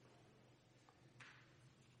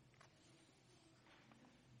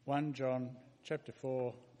1 John chapter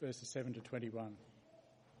 4, verses 7 to 21.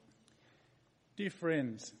 Dear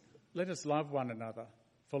friends, let us love one another,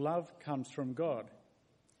 for love comes from God.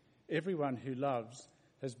 Everyone who loves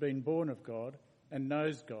has been born of God and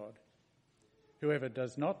knows God. Whoever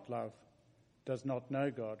does not love does not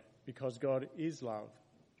know God, because God is love.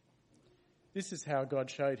 This is how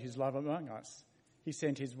God showed his love among us. He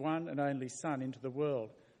sent his one and only Son into the world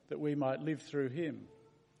that we might live through him.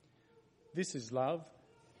 This is love,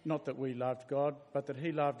 not that we loved God, but that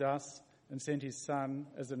he loved us and sent his Son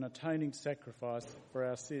as an atoning sacrifice for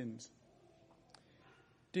our sins.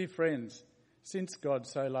 Dear friends, since God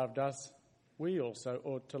so loved us, we also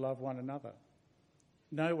ought to love one another.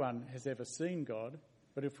 No one has ever seen God,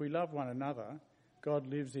 but if we love one another, God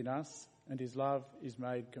lives in us and his love is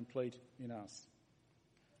made complete in us.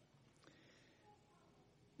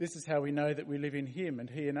 This is how we know that we live in him and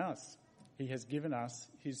he in us. He has given us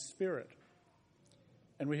his Spirit.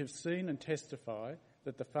 And we have seen and testify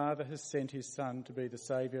that the Father has sent his Son to be the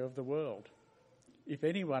Saviour of the world. If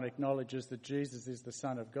anyone acknowledges that Jesus is the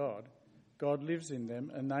Son of God, God lives in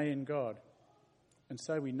them and they in God. And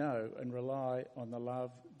so we know and rely on the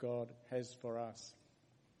love God has for us.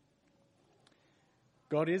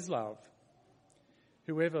 God is love.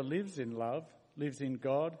 Whoever lives in love lives in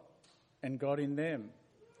God and God in them.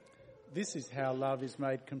 This is how love is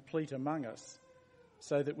made complete among us,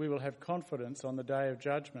 so that we will have confidence on the day of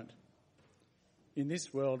judgment. In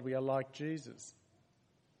this world we are like Jesus.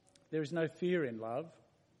 There is no fear in love,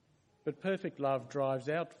 but perfect love drives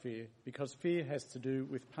out fear, because fear has to do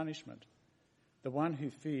with punishment. The one who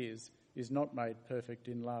fears is not made perfect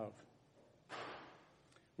in love.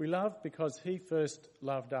 We love because he first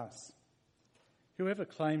loved us. Whoever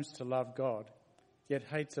claims to love God, yet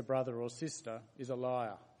hates a brother or sister, is a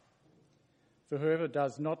liar. For whoever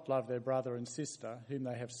does not love their brother and sister, whom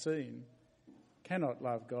they have seen, cannot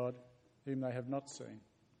love God, whom they have not seen.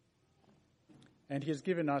 And he has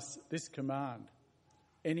given us this command: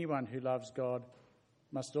 anyone who loves God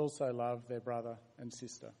must also love their brother and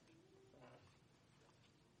sister.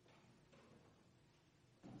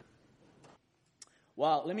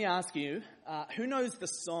 Well, let me ask you, who knows the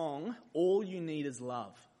song, All You Need Is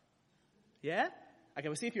Love? Yeah? Okay,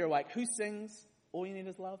 we'll see if you're awake. Who sings All You Need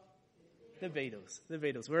Is Love? The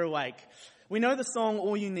Beatles. We're awake. We know the song,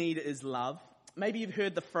 All You Need Is Love. Maybe you've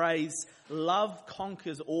heard the phrase, love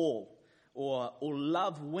conquers all, or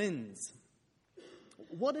love wins.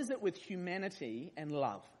 What is it with humanity and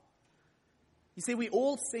love? You see, we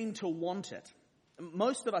all seem to want it.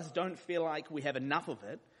 Most of us don't feel like we have enough of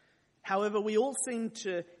it. However, we all seem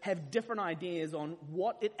to have different ideas on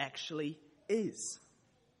what it actually is.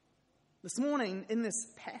 This morning, in this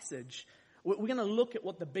passage, we're going to look at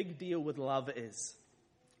what the big deal with love is.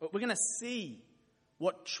 We're going to see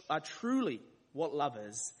what love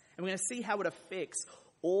is, and we're going to see how it affects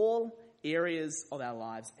all areas of our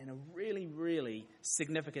lives in a really, really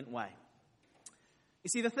significant way. You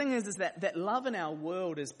see, the thing is that love in our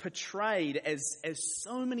world is portrayed as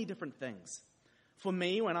so many different things. For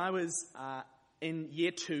me, when I was in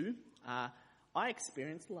year 2, I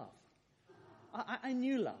experienced love. I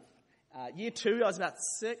knew love. Year 2, I was about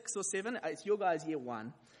 6 or 7. It's your guys' year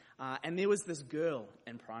 1. And there was this girl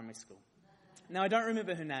in primary school. Now, I don't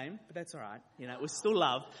remember her name, but that's all right. You know, it was still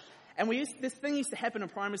love. And this thing used to happen in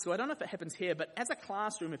primary school. I don't know if it happens here, but as a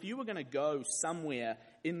classroom, if you were going to go somewhere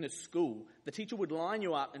in the school, the teacher would line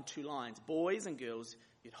you up in 2 lines, boys and girls.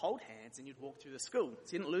 You'd hold hands and you'd walk through the school,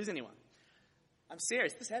 so you didn't lose anyone. I'm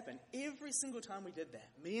serious, this happened. Every single time we did that,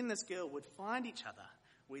 me and this girl would find each other.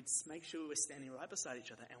 We'd make sure we were standing right beside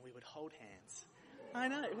each other and we would hold hands. I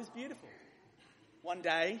know, it was beautiful. One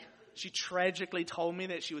day, she tragically told me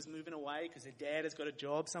that she was moving away because her dad has got a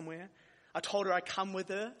job somewhere. I told her I'd come with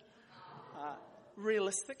her.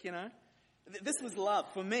 Realistic, you know. This was love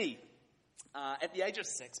for me at the age of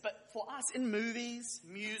 6. But for us in movies,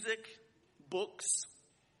 music, books,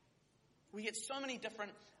 we get so many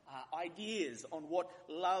different ideas on what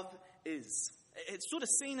love is. It's sort of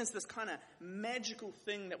seen as this kind of magical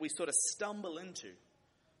thing that we sort of stumble into.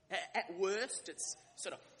 At worst, it's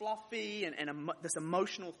sort of fluffy and this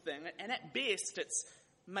emotional thing. And at best, it's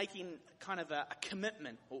making kind of a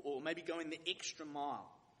commitment or maybe going the extra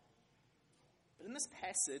mile. But in this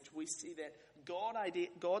passage, we see that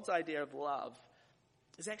God's idea of love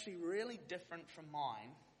is actually really different from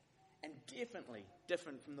mine and definitely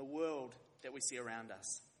different from the world that we see around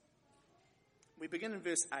us. We begin in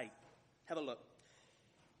verse 8. Have a look.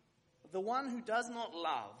 The one who does not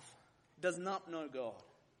love does not know God,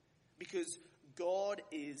 because God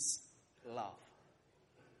is love.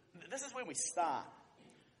 This is where we start,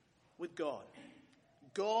 with God.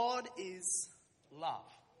 God is love.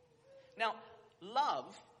 Now,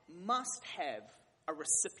 love must have a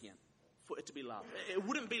recipient for it to be love. It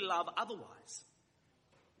wouldn't be love otherwise.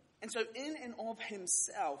 And so in and of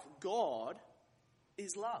himself, God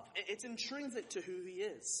is love. It's intrinsic to who he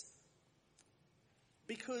is.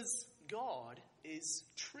 Because God is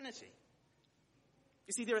Trinity.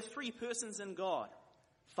 You see, there are three persons in God: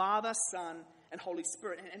 Father, Son, and Holy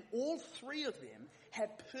Spirit. And all three of them have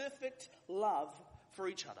perfect love for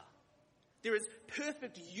each other. There is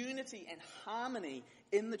perfect unity and harmony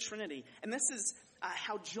in the Trinity. And this is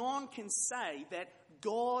how John can say that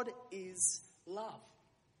God is love.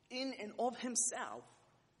 In and of himself,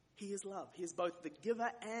 he is love. He is both the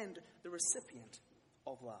giver and the recipient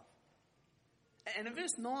of love. And in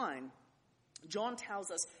verse 9, John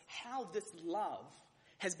tells us how this love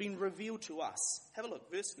has been revealed to us. Have a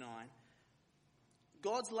look, verse 9.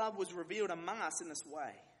 God's love was revealed among us in this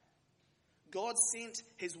way. God sent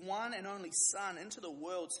his one and only Son into the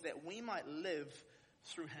world so that we might live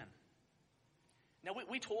through him. Now,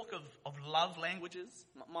 we talk of love languages.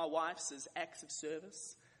 My wife's is acts of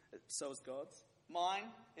service. So is God's. Mine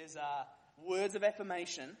is words of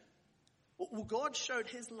affirmation. Well, God showed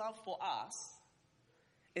his love for us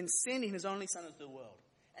in sending his only Son into the world.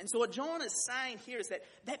 And so what John is saying here is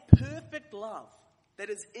that perfect love that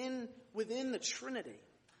is within the Trinity,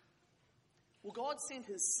 well, God sent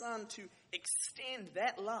his Son to extend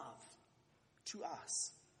that love to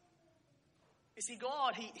us. You see,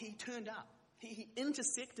 God, he turned up. He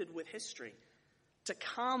intersected with history to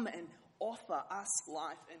come and offer us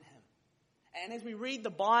life in him. And as we read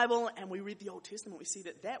the Bible and we read the Old Testament, we see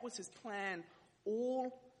that was his plan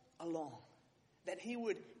all along. That he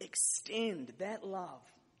would extend that love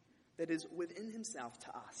that is within himself to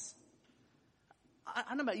us. I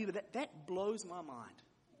don't know about you, but that blows my mind.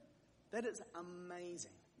 That is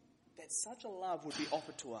amazing that such a love would be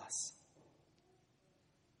offered to us.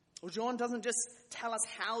 Well, John doesn't just tell us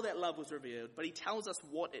how that love was revealed, but he tells us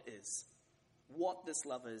what it is, what this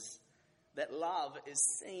love is. That love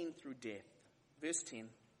is seen through death. Verse 10.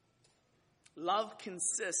 Love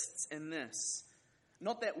consists in this,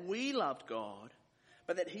 not that we loved God,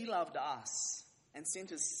 but that he loved us and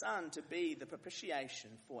sent his Son to be the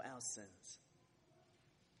propitiation for our sins.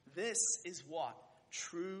 This is what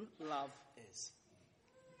true love is.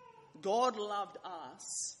 God loved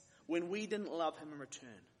us when we didn't love him in return.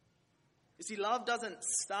 You see, love doesn't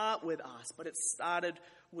start with us, but it started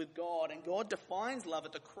with God. And God defines love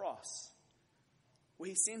at the cross, where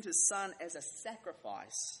he sent his Son as a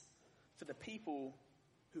sacrifice for the people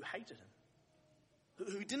who hated him,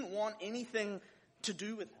 who didn't want anything to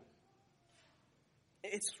do with him.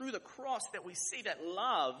 It's through the cross that we see that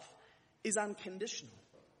love is unconditional.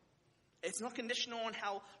 It's not conditional on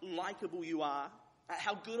how likable you are,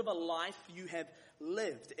 how good of a life you have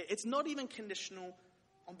lived. It's not even conditional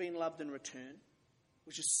on being loved in return,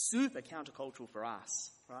 which is super countercultural for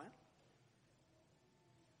us, right?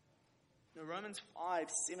 Now, Romans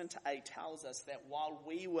 5:7-8 tells us that while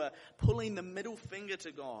we were pulling the middle finger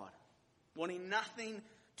to God, wanting nothing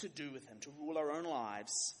to do with him, to rule our own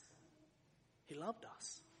lives, he loved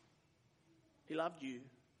us. He loved you.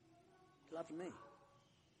 He loved me.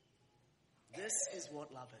 This is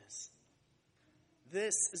what love is.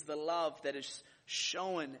 This is the love that is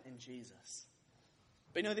shown in Jesus.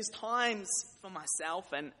 But there's times for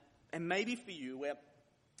myself and maybe for you where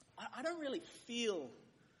I don't really feel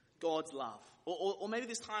God's love. Or maybe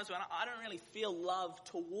there's times when I don't really feel love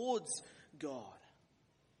towards God.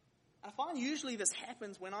 I find usually this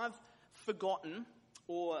happens when I've forgotten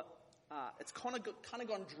or it's kind of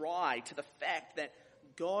gone dry to the fact that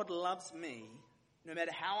God loves me no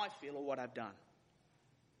matter how I feel or what I've done.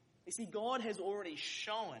 You see, God has already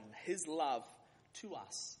shown his love to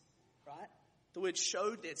us, right? The word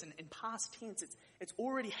showed there, it's in past tense. It's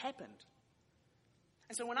already happened.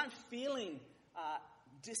 And so when I'm feeling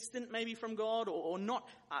distant maybe from God or not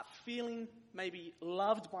feeling maybe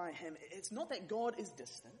loved by him, it's not that God is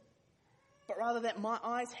distant, but rather that my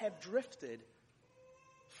eyes have drifted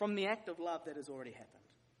from the act of love that has already happened.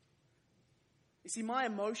 You see, my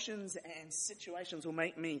emotions and situations will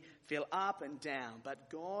make me feel up and down, but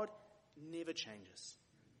God never changes.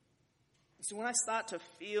 So when I start to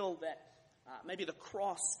feel that maybe the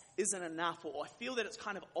cross isn't enough, or I feel that it's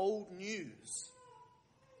kind of old news,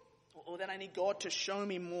 or that I need God to show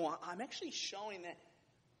me more, I'm actually showing that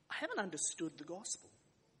I haven't understood the gospel.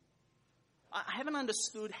 I haven't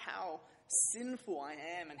understood how sinful I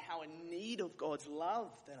am and how in need of God's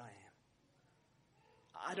love that I am.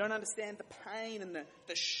 I don't understand the pain and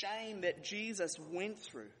the shame that Jesus went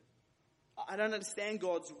through. I don't understand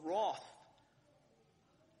God's wrath,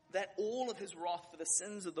 that all of his wrath for the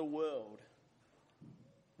sins of the world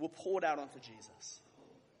were poured out onto Jesus.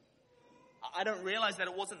 I don't realize that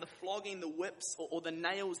it wasn't the flogging, the whips, or the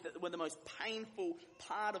nails that were the most painful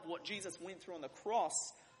part of what Jesus went through on the cross,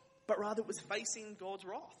 but rather it was facing God's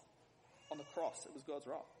wrath. On the cross, it was God's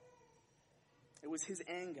wrath. It was his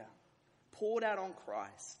anger poured out on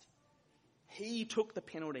Christ. He took the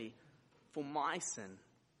penalty for my sin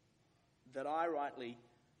that I rightly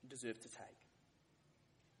deserve to take.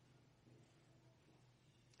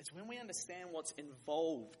 It's when we understand what's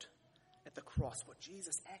involved at the cross, what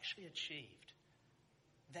Jesus actually achieved,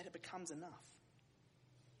 that it becomes enough.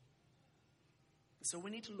 So we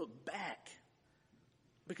need to look back,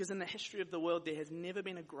 because in the history of the world, there has never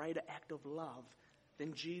been a greater act of love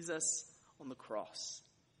than Jesus on the cross.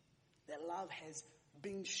 That love has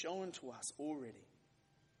been shown to us already.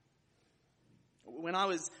 When I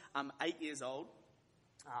was 8 years old,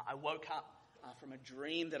 I woke up from a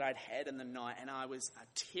dream that I'd had in the night, and I was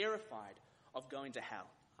terrified of going to hell.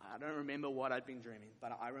 I don't remember what I'd been dreaming,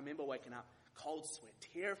 but I remember waking up, cold sweat,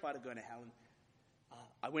 terrified of going to hell. And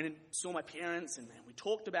I went and saw my parents, and we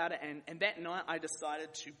talked about it, and that night I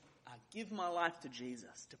decided to give my life to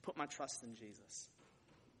Jesus, to put my trust in Jesus.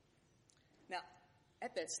 Now,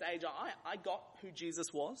 at that stage, I got who Jesus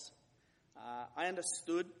was. I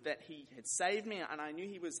understood that he had saved me, and I knew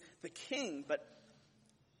he was the king, but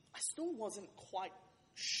I still wasn't quite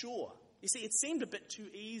sure. You see, it seemed a bit too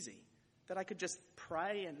easy that I could just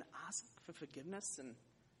pray and ask for forgiveness and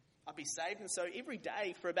I'd be saved. And so every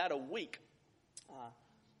day for about a week,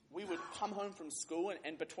 we would come home from school,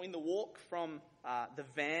 and between the walk from the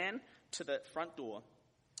van to the front door,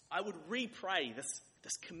 I would re-pray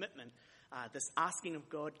this commitment, this asking of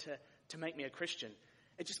God to make me a Christian.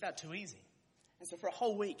 It just felt too easy. And so for a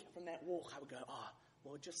whole week from that walk, I would go,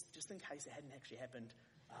 Lord, just in case it hadn't actually happened,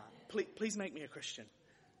 please make me a Christian.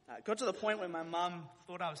 It got to the point where my mum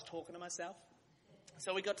thought I was talking to myself.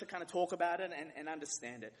 So we got to kind of talk about it and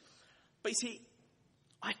understand it. But you see,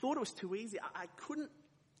 I thought it was too easy.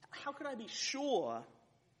 How could I be sure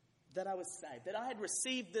that I was saved, that I had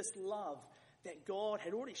received this love that God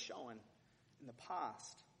had already shown in the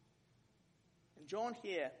past? And John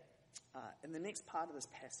here, in the next part of this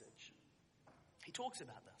passage, he talks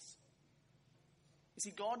about this. You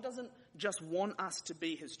see, God doesn't just want us to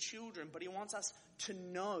be his children, but he wants us to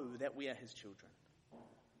know that we are his children.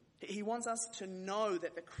 He wants us to know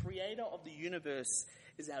that the creator of the universe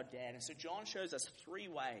is our dad. And so John shows us 3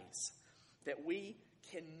 ways that we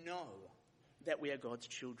can know that we are God's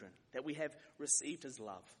children, that we have received his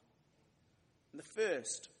love. And the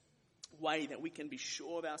first way that we can be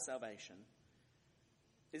sure of our salvation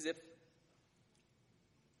is if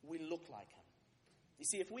we look like him. You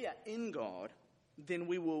see, if we are in God, then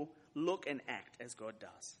we will look and act as God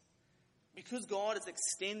does. Because God has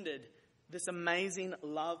extended this amazing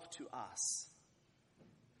love to us,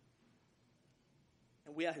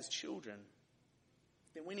 and we are his children,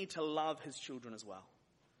 then we need to love his children as well.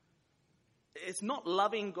 It's not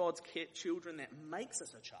loving God's children that makes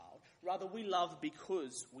us a child. Rather, we love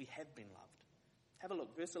because we have been loved. Have a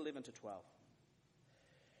look, verse 11 to 12.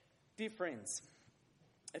 Dear friends,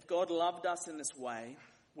 if God loved us in this way,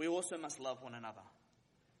 we also must love one another.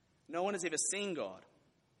 No one has ever seen God.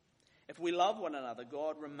 If we love one another,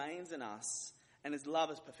 God remains in us, and his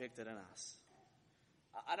love is perfected in us.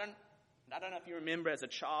 I don't know if you remember as a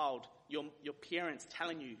child, your parents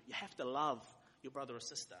telling you have to love your brother or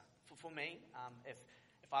sister. For me, if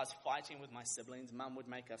I was fighting with my siblings, Mum would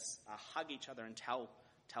make us hug each other and tell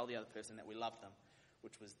the other person that we loved them,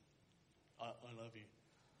 which was, I love you.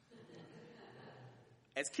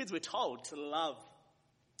 As kids, we're told to love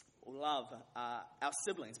our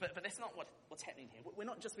siblings, but that's not what's happening here. We're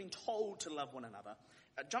not just being told to love one another.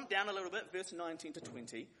 Jump down a little bit, verse 19 to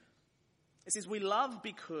 20. It says, we love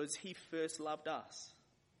because he first loved us.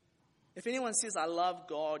 If anyone says, I love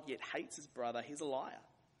God, yet hates his brother, he's a liar.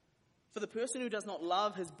 For the person who does not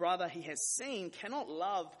love his brother he has seen cannot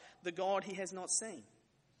love the God he has not seen.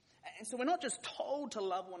 And so we're not just told to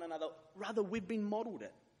love one another, rather we've been modeled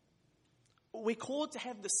it. We're called to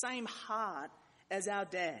have the same heart as our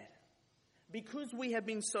dad. Because we have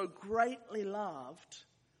been so greatly loved,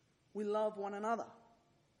 we love one another.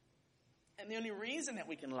 And the only reason that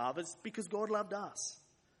we can love is because God loved us.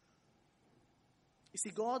 You see,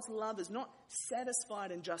 God's love is not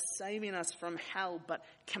satisfied in just saving us from hell, but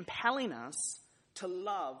compelling us to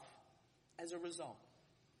love as a result.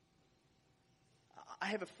 I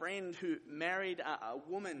have a friend who married a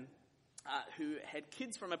woman who had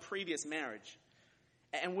kids from a previous marriage.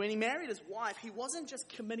 And when he married his wife, he wasn't just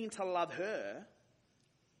committing to love her,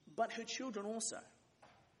 but her children also.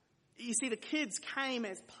 You see, the kids came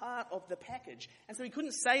as part of the package. And so he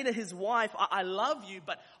couldn't say to his wife, I love you,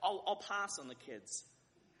 but I'll pass on the kids.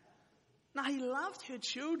 No, he loved her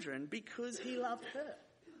children because he loved her.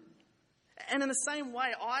 And in the same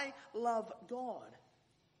way, I love God.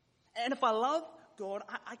 And if I love God,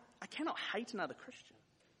 I cannot hate another Christian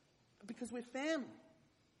because we're family.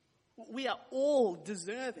 We are all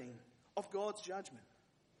deserving of God's judgment.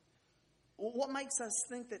 What makes us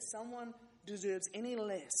think that someone deserves any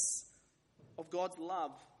less of God's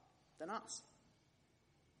love than us?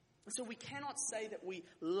 And so we cannot say that we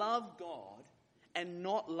love God and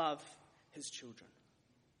not love his children.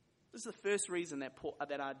 This is the first reason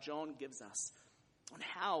that John gives us on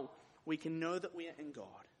how we can know that we are in God.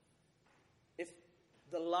 If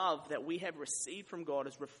the love that we have received from God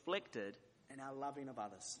is reflected in our loving of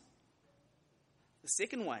others. The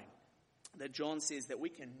second way that John says that we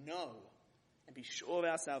can know and be sure of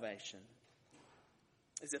our salvation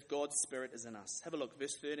is if God's Spirit is in us. Have a look,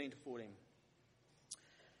 verse 13 to 14.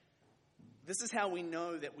 This is how we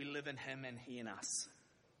know that we live in him and he in us.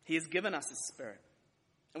 He has given us his Spirit.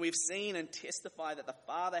 And we've seen and testify that the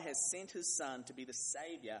Father has sent his Son to be the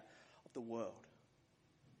Savior of the world.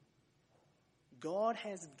 God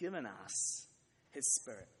has given us his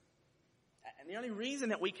Spirit. And the only reason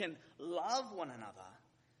that we can love one another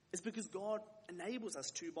is because God enables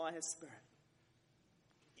us to by his Spirit.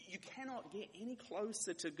 You cannot get any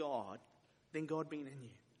closer to God than God being in you.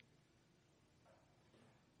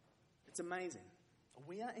 It's amazing.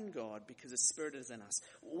 We are in God because his Spirit is in us.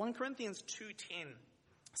 1 Corinthians 2:10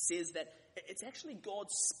 says that it's actually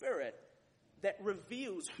God's Spirit that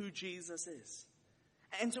reveals who Jesus is.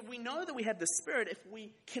 And so we know that we have the Spirit if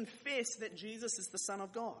we confess that Jesus is the Son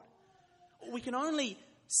of God. We can only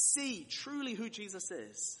see truly who Jesus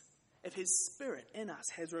is if his Spirit in us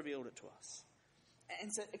has revealed it to us.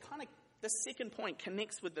 And so the second point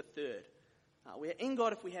connects with the third. We're in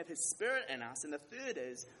God if we have his Spirit in us. And the third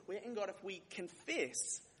is, we're in God if we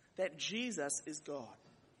confess that Jesus is God.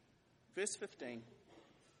 Verse 15.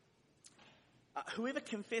 Whoever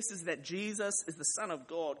confesses that Jesus is the Son of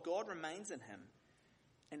God, God remains in him,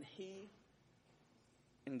 and he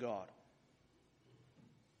in God.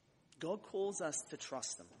 God calls us to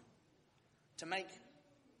trust him, to make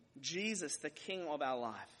Jesus the King of our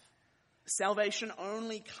life. Salvation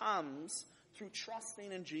only comes through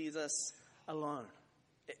trusting in Jesus alone.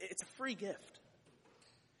 It's a free gift.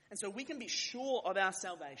 And so we can be sure of our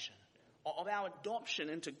salvation, of our adoption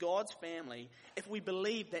into God's family, if we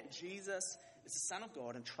believe that Jesus is the Son of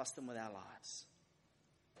God and trust him with our lives.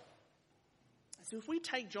 So if we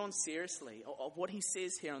take John seriously, of what he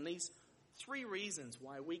says here on these three reasons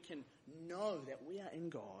why we can know that we are in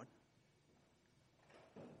God,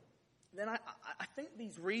 then I think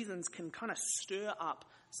these reasons can kind of stir up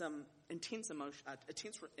some intense emotion,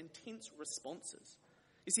 intense responses.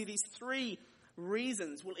 You see, these three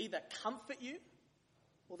reasons will either comfort you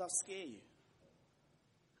or they'll scare you.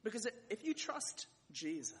 Because if you trust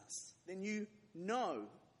Jesus, then you know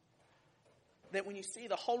that when you see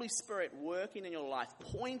the Holy Spirit working in your life,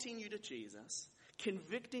 pointing you to Jesus,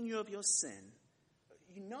 convicting you of your sin,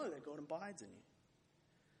 you know that God abides in you.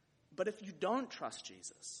 But if you don't trust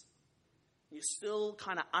Jesus, you're still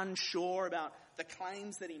kind of unsure about the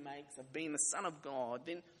claims that he makes of being the Son of God,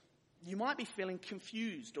 then you might be feeling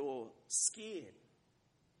confused or scared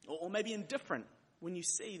or maybe indifferent when you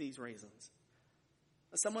see these reasons.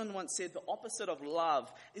 Someone once said the opposite of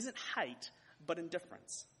love isn't hate, but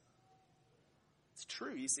indifference. It's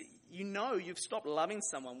true. You see, you know you've stopped loving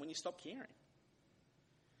someone when you stop caring.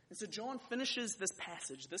 And so John finishes this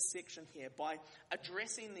passage, this section here, by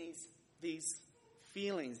addressing these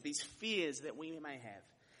feelings, these fears that we may have.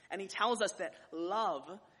 And he tells us that love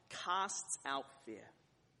casts out fear.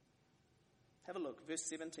 Have a look, verse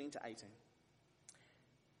 17 to 18.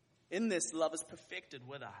 In this, love is perfected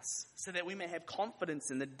with us, so that we may have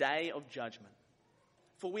confidence in the day of judgment.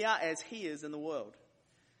 For we are as he is in the world.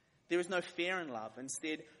 There is no fear in love.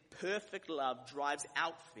 Instead, perfect love drives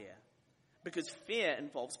out fear, because fear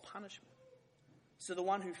involves punishment. So the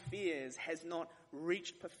one who fears has not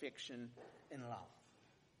reached perfection in love.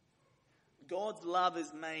 God's love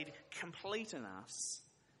is made complete in us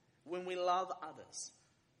when we love others,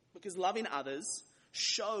 because loving others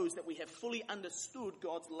shows that we have fully understood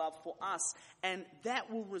God's love for us, and that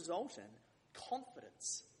will result in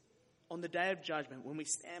confidence on the day of judgment when we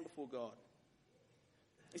stand before God.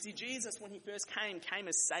 You see, Jesus, when he first came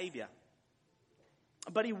as Savior.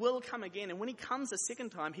 But he will come again, and when he comes a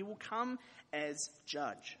second time, he will come as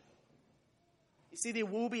Judge. You see, there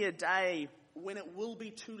will be a day when it will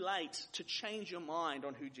be too late to change your mind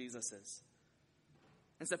on who Jesus is.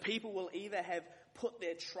 And so people will either have put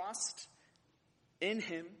their trust in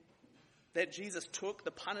him, that Jesus took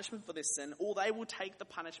the punishment for their sin, or they will take the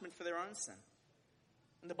punishment for their own sin.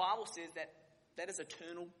 And the Bible says that that is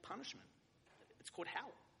eternal punishment. It's called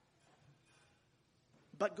hell.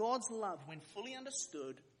 But God's love, when fully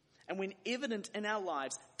understood and when evident in our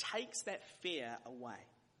lives, takes that fear away.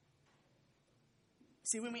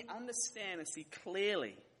 See, when we understand and see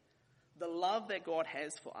clearly the love that God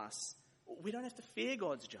has for us, we don't have to fear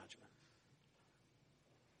God's judgment.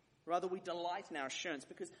 Rather, we delight in our assurance,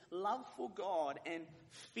 because love for God and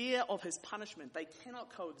fear of his punishment, they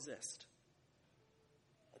cannot coexist.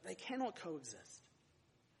 They cannot coexist.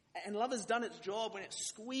 And love has done its job when it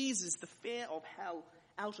squeezes the fear of hell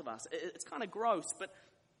out of us. It's kind of gross, but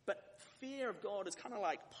fear of God is kind of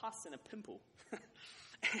like pus in a pimple.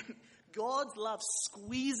 And God's love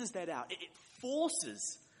squeezes that out. It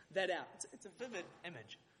forces that out. It's a vivid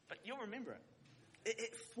image, but you'll remember it.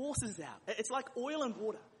 It forces out. It's like oil and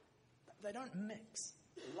water. They don't mix,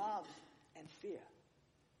 love and fear.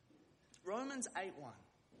 Romans 8:1.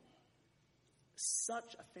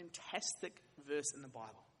 Such a fantastic verse in the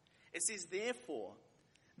Bible. It says, therefore,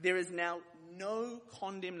 there is now no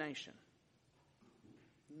condemnation.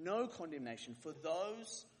 No condemnation for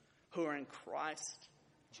those who are in Christ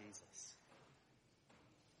Jesus.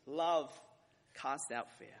 Love casts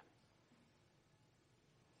out fear.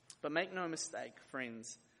 But make no mistake,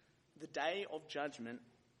 friends, the day of judgment,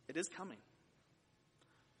 it is coming.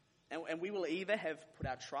 And we will either have put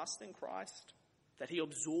our trust in Christ, that he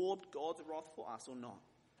absorbed God's wrath for us, or not.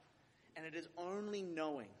 And it is only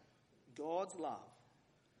knowing God's love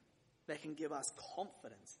that can give us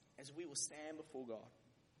confidence as we will stand before God.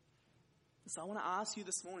 So I want to ask you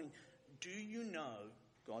this morning, do you know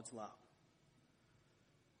God's love?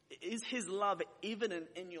 Is his love evident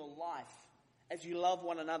in your life as you love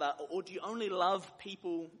one another? Or do you only love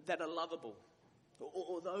people that are lovable?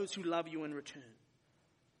 Or those who love you in return?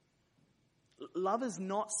 Love is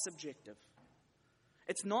not subjective.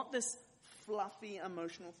 It's not this fluffy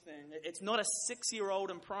emotional thing. It's not a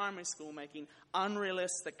 6-year-old in primary school making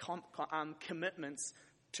unrealistic commitments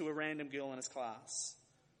to a random girl in his class.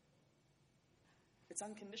 It's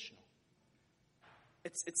unconditional.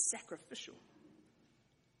 It's sacrificial.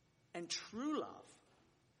 And true love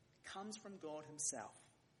comes from God himself,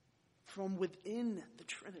 from within the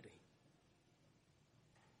Trinity.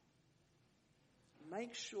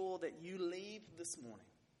 Make sure that you leave this morning,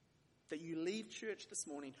 that you leave church this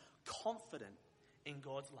morning confident in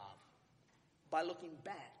God's love by looking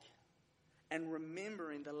back and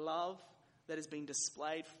remembering the love that has been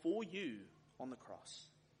displayed for you on the cross.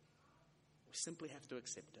 We simply have to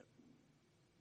accept it.